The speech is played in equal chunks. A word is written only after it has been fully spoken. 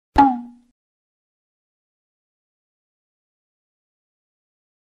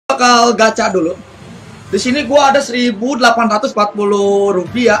Bakal gacha dulu. Di sini gua ada 1.840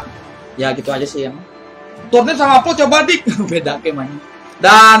 rupiah. Ya gitu aja sih yang. Turnip sama apa coba dik? Beda kemanya.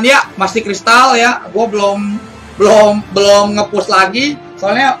 Dan ya masih kristal ya. Gua belum nge-push lagi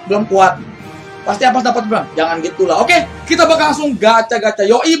soalnya belum kuat. Pasti apa dapat bang? Jangan gitulah. Oke, kita bakal langsung gacha-gacha.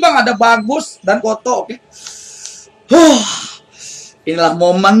 Yoi bang, ada bagus dan foto. Oke. Inilah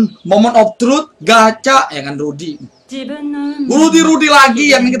momen of truth gacha ya kan Rudy. Rudy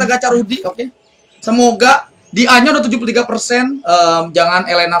lagi yang kita gacha Rudy. Oke. Semoga di A-nya udah 73%. Jangan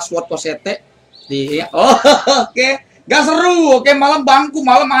Elena Sword Cosette di oke. Gak seru. Oke, malam bangku,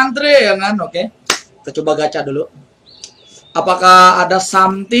 malam antre ya kan. Oke. Kita coba gacha dulu. Apakah ada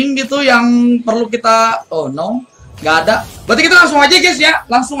something gitu yang perlu kita... Oh no, nggak ada. Berarti kita langsung aja guys ya.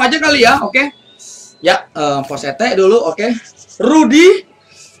 Langsung aja kali ya, oke. Ya, Cosette dulu, oke. Rudy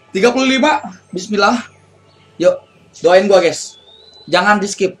 35. Bismillah. Yuk, doain gua guys. Jangan di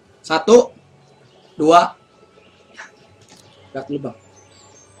skip. 1 2. Lihat dulu bang.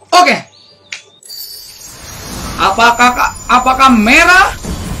 Oke. Apakah merah?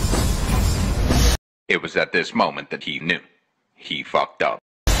 It was at this moment that he knew. He fucked up.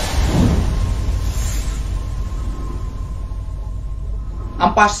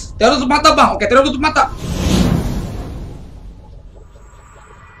 Ampas. Terus tutup mata bang. Oke, terus tutup mata.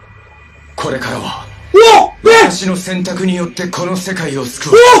 Wow, yes!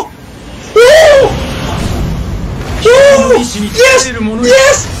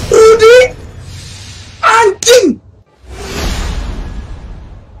 Yes, Rudy, anjing,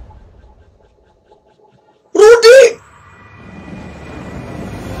 Rudy,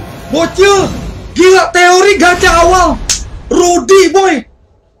 bocil, gila teori gacha awal, Rudy boy,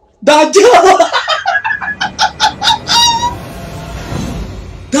 dajal.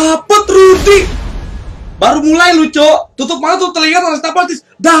 Dapat Rudy. Baru mulai lu, Cok. Tutup mata tuh telinga harus tapatis.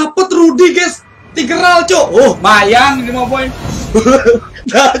 Dapat Rudy, guys. Tigeral, Cok. Oh, mayang ini mah, boy.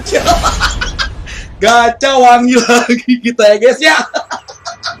 Gacha. Gacha wangi lagi kita ya, guys ya.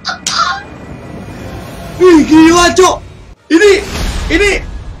 Ih, gila, Cok.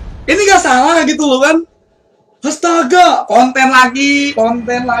 Ini gak salah gitu loh kan. Astaga, konten lagi.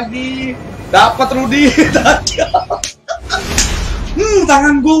 Dapat Rudy. Dajal.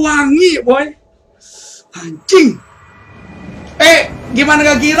 Tangan gue wangi, boy. Anjing. Gimana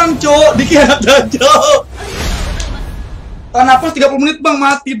gak girang, Cok? Dikira dajal. Tahan napas 30 menit, Bang.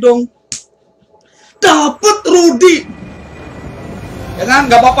 Mati dong. Dapet Rudy. Ya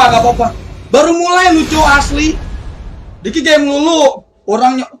kan? Gak apa-apa. Baru mulai lu, Cok, asli. Diki game lulu.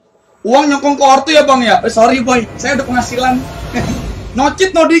 Uang nyokong ke ortu ya, Bang ya? Sorry, boy. Saya udah penghasilan. No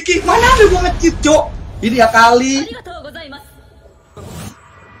cheat, no Diki. Mana ada gue nge-cheat, Cok? Ini ya kali.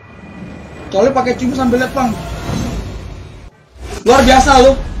 Colek pakai cium sambil lihat bang. Luar biasa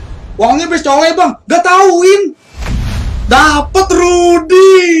lo. Uangnya bes colek bang. Gak tauin. Dapet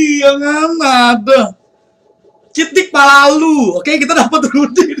Rudy. Yang ada. Citik pala lu. Oke, kita dapet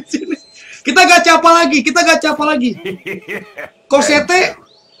Rudy di sini. Kita gacha apa lagi? Cosette.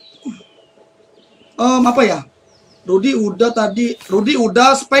 Apa ya? Rudy udah tadi. Rudy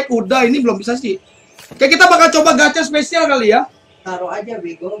udah. Spike udah. Ini belum bisa sih. Oke, kita bakal coba gacha spesial kali ya. Taruh aja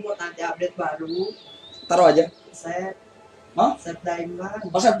Bego buat nanti update baru. Taruh aja. Set. Hah? Set diamond.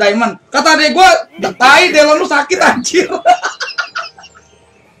 Oh, set diamond. Kata adek gua, tai Deylin lu sakit anjir.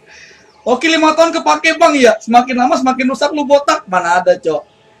 Oke, 5 tahun kepake bang ya. Semakin lama semakin rusak lu botak. Mana ada, Cok.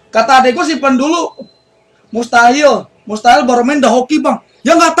 Kata adek gua simpan dulu. Mustahil baru main dah hoki bang.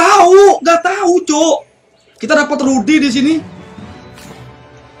 Ya nggak tahu, Cok. Kita dapat Rudy di sini.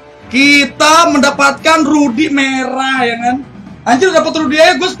 Kita mendapatkan Rudy merah ya kan. Anjir dapat Rudy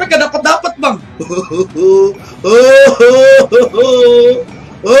aja, gue spek gak dapet bang.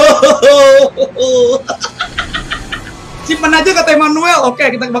 Simpen aja kata Emmanuel. Oke,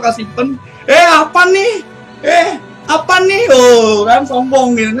 kita bakal simpen. Apa nih? Oh kan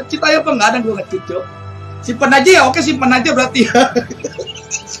sombong gitu. Ngecit aja bang, nggak ada gue ngecit, Cok. Simpen aja ya. Oke, simpen aja berarti ya.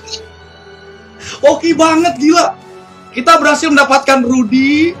 Oke banget, gila. Kita berhasil mendapatkan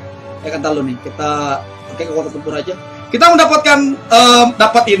Rudy. Ya kata lu nih, kita ke kota tempur aja. Kita mendapatkan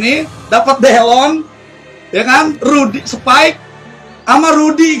dapat Deylin, ya kan? Rudy, Spike, sama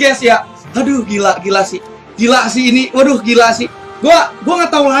Rudy guys ya. Aduh gila sih ini. Waduh gila sih. Gua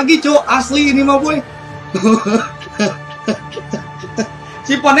nggak tahu lagi, Cok. Asli ini mah boy.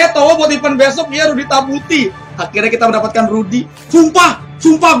 Si Paneto buat event besok ya Rudy Tabuti. Akhirnya kita mendapatkan Rudy. Sumpah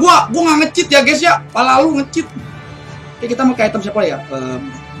gua nggak nge-cheat ya guys ya. Pala lu nge-cheat. Oke, kita mau ke item siapa ya?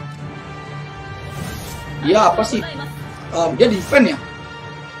 Ya apa sih? Dia defend ya?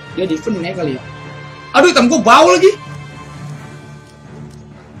 Dia defend ini kali ya? Aduh, item gue bau lagi.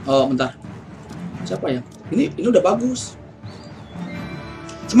 Oh, bentar. Siapa ya? Ini udah bagus.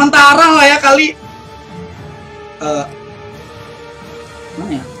 Sementara lah ya kali.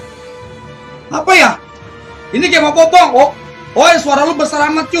 Mana ya? Apa ya? Ini game apa bang? Oh, suara lu besar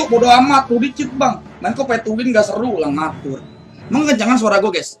amat cuy. Bodo amat, lu dicit bang. Main kok pay to win gak seru lah ngatur. Emang kencangan suara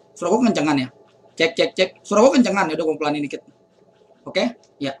gue guys? Suara gue kencangan ya? Cek. Suara gue kencangan ya, udah gue pelanin dikit. Oke?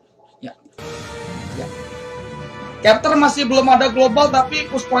 Ya. Chapter masih belum ada global tapi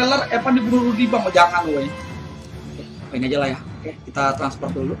spoiler Evan dibunuh Rudy bang. Oh, jangan woy. Oke, ini aja lah ya. Oke, kita transfer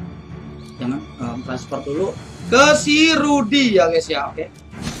dulu. Jangan transfer dulu ke si Rudy ya guys ya.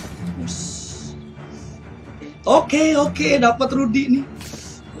 Oke, dapat Rudy nih.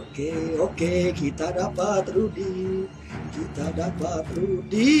 Oke, kita dapat Rudy.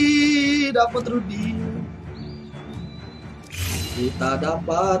 Dapat Rudy. Kita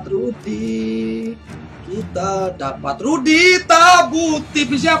dapat Rudy tabuti.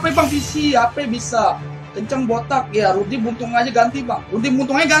 Siapa bang? Siapa bisa? Kenceng botak ya. Rudy buntung aja ganti bang. Rudy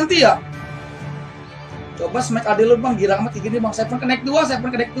buntungnya ganti ya. Coba smack adil lu bang. Gila amat kayak gini bang. Saya connect 2.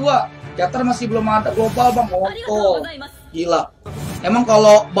 Chapter masih belum ada global bang. Moto. Gila. Emang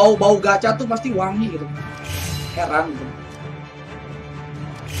kalau bau-bau gacha tuh pasti wangi gitu. Heran gitu.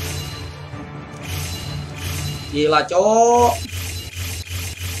 Gila cok.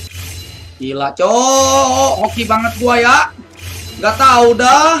 Hoki banget gua ya. Gak tahu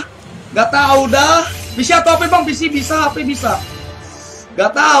dah. Bisa atau apa bang? Bisa, apa bisa?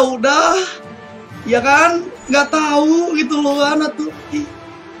 Gak tahu dah. Ya kan? Gak tahu gitu loh anak tuh.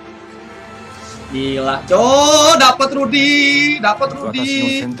 Gila cok, dapat Rudy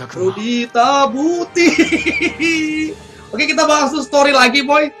tabuti. Oke, kita bahas story lagi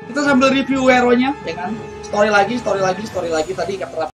boy. Kita sambil review hero-nya, ya kan? Story lagi tadi